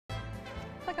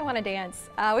like I want to dance.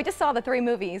 We just saw the 3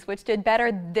 movies which did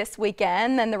better this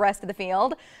weekend than the rest of the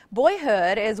field.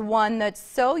 Boyhood is one that's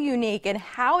so unique in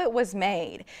how it was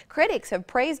made. Critics have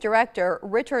praised director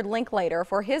Richard Linklater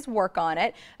for his work on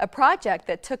it, a project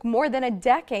that took more than a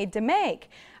decade to make.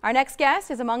 Our next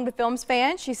guest is among the film's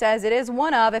fans. She says it is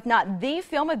one of, if not the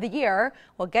film of the year.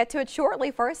 We'll get to it shortly.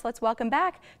 First, let's welcome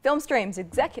back Film Streams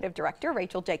Executive Director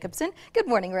Rachel Jacobson. Good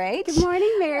morning, Rach. Good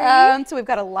morning, Mary. So we've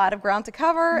got a lot of ground to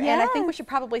cover, Yes. and I think we should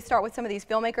probably start with some of these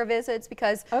filmmaker visits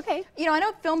because, Okay. you know, I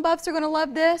know film buffs are going to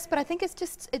love this, but I think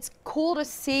it's cool to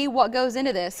see what goes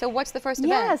into this. So what's the first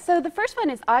event? Yeah, so the first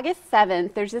one is August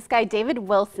 7th. There's this guy, David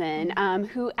Wilson,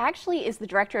 who actually is the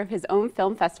director of his own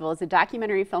film festival. It's a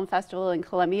documentary film festival in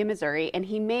Columbia, Missouri, and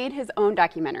he made his own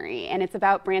documentary, and it's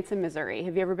about Branson, Missouri.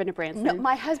 Have you ever been to Branson? No,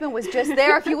 my husband was just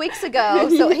there a few weeks ago,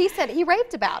 so he said he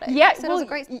raved about it. Yeah, so it was a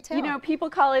great tale. You know, people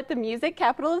call it the music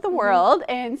capital of the world,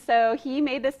 and so he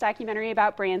made this documentary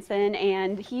about Branson,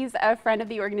 and he's a friend of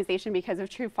the organization because of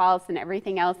True False and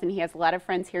everything else, and he has a lot of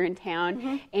friends here in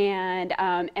town, and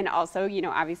also, you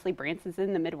know, obviously Branson's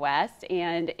in the Midwest,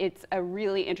 and it's a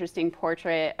really interesting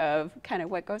portrait of kind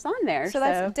of what goes on there. So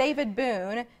that's David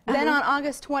Boone. Then on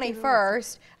August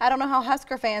 21st, I don't know how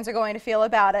Husker fans are going to feel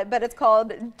about it, but it's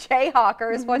called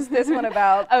Jayhawkers. What's this one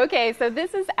about? Okay, so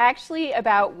this is actually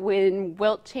about when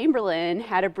Wilt Chamberlain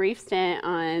had a brief stint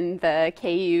on the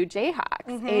KU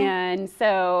Jayhawks, and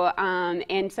so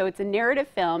it's a narrative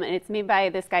film, and it's made by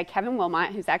this guy Kevin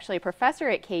Wilmot, who's actually a professor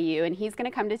at KU, and he's going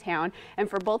to come to town. And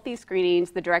for both these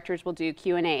screenings, the directors will do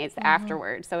Q&As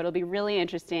afterwards, so it'll be really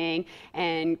interesting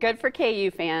and good for KU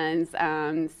fans.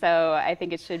 So I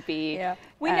think it should be. Yeah.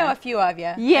 We know a few of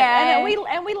you. Yeah.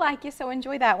 And we like you, so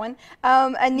enjoy that one.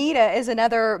 Anita is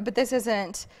another, but this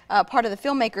isn't part of the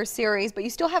Filmmakers series, but you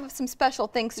still have some special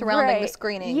things surrounding the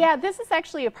screening. Yeah, this is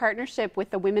actually a partnership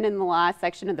with the Women in the Law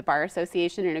section of the Bar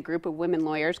Association and a group of women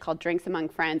lawyers called Drinks Among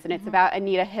Friends, and it's about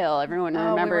Anita Hill. Everyone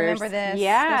remembers. We remember this.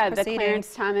 Yeah, this the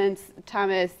Clarence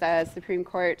Thomas Supreme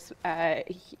Court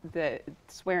the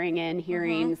swearing in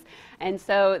hearings. And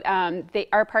so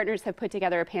our partners have put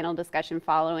together a panel discussion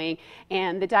following,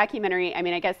 and the documentary, I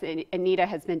mean, I guess Anita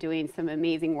has been doing some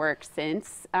amazing work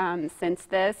since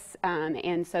this,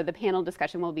 and so the panel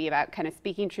discussion will be about kind of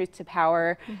speaking truth to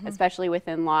power, especially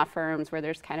within law firms where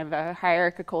there's kind of a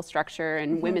hierarchical structure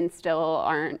and women still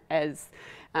aren't as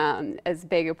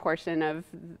big a portion of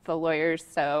the lawyers.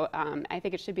 So I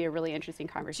think it should be a really interesting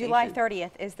conversation. July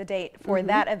 30th is the date for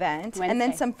that event. Wednesday. And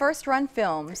then some first run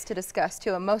films to discuss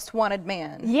too, A Most Wanted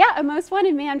Man. Yeah, A Most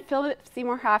Wanted Man, Philip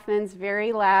Seymour Hoffman's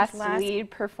very last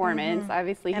lead performance.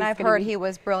 Obviously, and I've heard he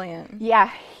was brilliant. Yeah,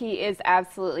 he is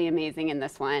absolutely amazing in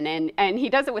this one. And he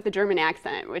does it with a German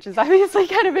accent, which is obviously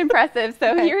kind of impressive.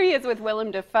 So here he is with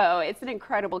Willem Dafoe. It's an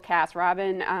incredible cast.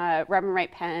 Robin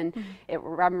Wright Penn,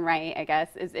 Robin Wright, I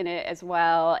guess, is in it as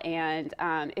well, and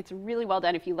it's really well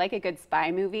done. If you like a good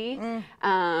spy movie,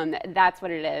 that's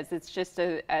what it is. It's just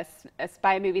a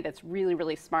spy movie that's really,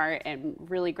 really smart and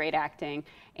really great acting,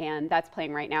 and that's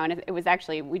playing right now. And it was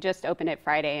actually, we just opened it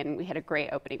Friday, and we had a great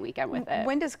opening weekend with it.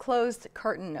 When does Closed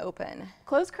Curtain open?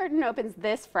 Closed Curtain opens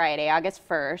this Friday, August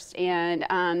 1st,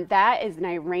 and that is an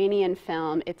Iranian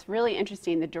film. It's really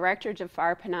interesting. The director,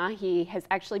 Jafar Panahi, has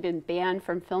actually been banned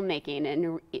from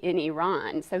filmmaking in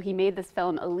Iran, so he made this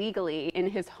film illegally in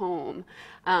his home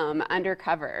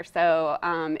undercover. So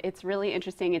it's really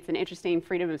interesting. It's an interesting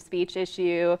freedom of speech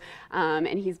issue,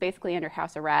 and he's basically under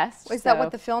house arrest. Is that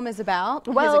what the film is about?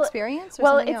 Well, his experience? Or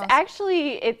well, something it's else?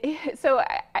 actually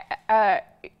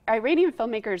Iranian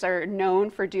filmmakers are known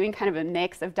for doing kind of a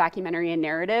mix of documentary and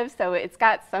narrative, so it's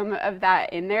got some of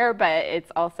that in there, but it's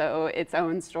also its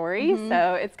own story,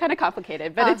 so it's kind of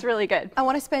complicated, but it's really good. I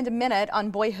want to spend a minute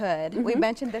on Boyhood. We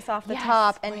mentioned this off the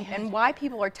top, and why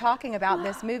people are talking about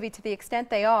this movie to the extent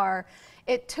they are.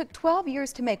 It took 12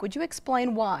 years to make. Would you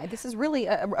explain why? This is really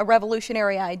a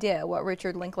revolutionary idea, what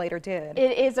Richard Linklater did.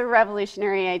 It is a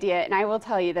revolutionary idea, and I will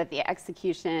tell you that the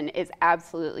execution is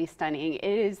absolutely stunning. It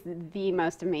is the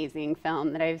most amazing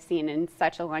film that I've seen in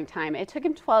such a long time. It took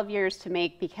him 12 years to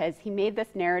make because he made this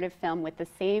narrative film with the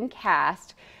same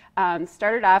cast.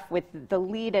 Started off with the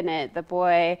lead in it, the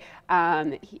boy,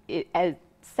 as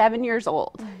 7 years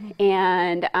old,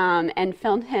 and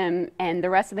filmed him and the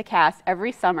rest of the cast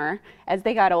every summer as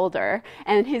they got older.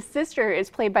 And his sister is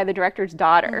played by the director's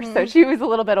daughter, so she was a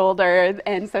little bit older,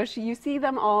 and so you see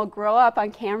them all grow up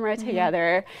on camera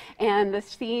together, and the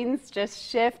scenes just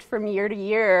shift from year to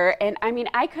year. And I mean,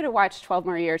 I could have watched 12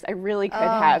 more years. I really could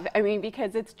have. I mean,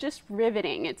 because it's just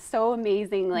riveting. It's so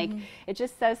amazing. Like, it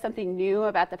just says something new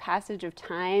about the passage of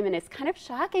time, and it's kind of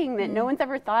shocking that no one's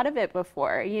ever thought of it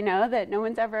before, you know, that no one's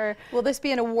one's ever. Will this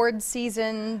be an award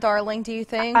season, darling, do you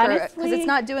think? Honestly, because it's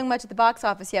not doing much at the box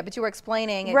office yet, but you were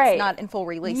explaining it's right. not in full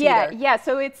release either. Yeah,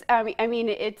 so it's, I mean,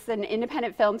 it's an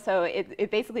independent film, so it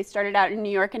basically started out in New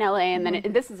York and LA, and then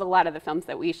this is a lot of the films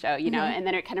that we show, you know, and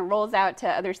then it kind of rolls out to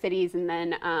other cities, and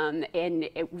then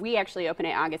we actually open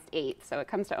it August 8th, so it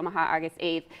comes to Omaha August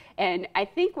 8th, and I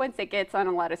think once it gets on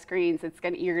a lot of screens,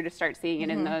 you're going to start seeing it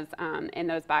in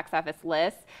those box office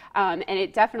lists, and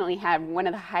it definitely had one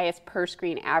of the highest per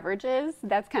screen averages.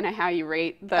 That's kind of how you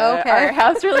rate our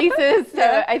house releases.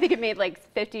 So I think it made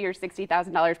like $50,000 or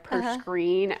 $60,000 per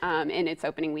screen in its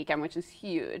opening weekend, which is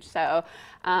huge. So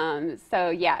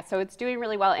yeah, so it's doing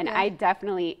really well, and I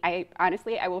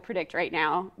honestly, I will predict right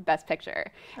now Best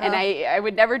Picture, and I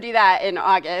would never do that in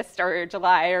August or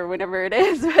July or whenever it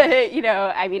is, but you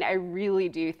know, I mean, I really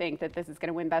do think that this is going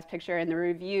to win Best Picture, and the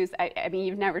reviews, I mean,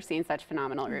 you've never seen such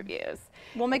phenomenal reviews.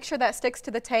 We'll make sure that sticks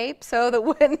to the tape so that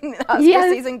when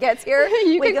Oscar season gets here,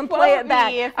 we can play it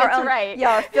back. If it's right.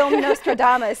 Yeah, our film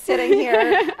Nostradamus sitting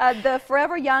here. The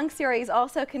Forever Young series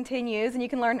also continues, and you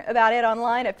can learn about it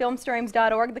online at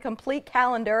filmstreams.org. The complete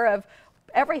calendar of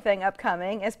everything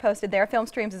upcoming is posted there. Film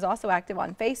Streams is also active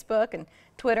on Facebook and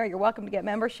Twitter. You're welcome to get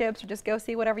memberships or just go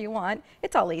see whatever you want.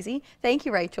 It's all easy. Thank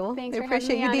you, Rachel. Thanks we for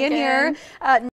appreciate having me you on being again. here.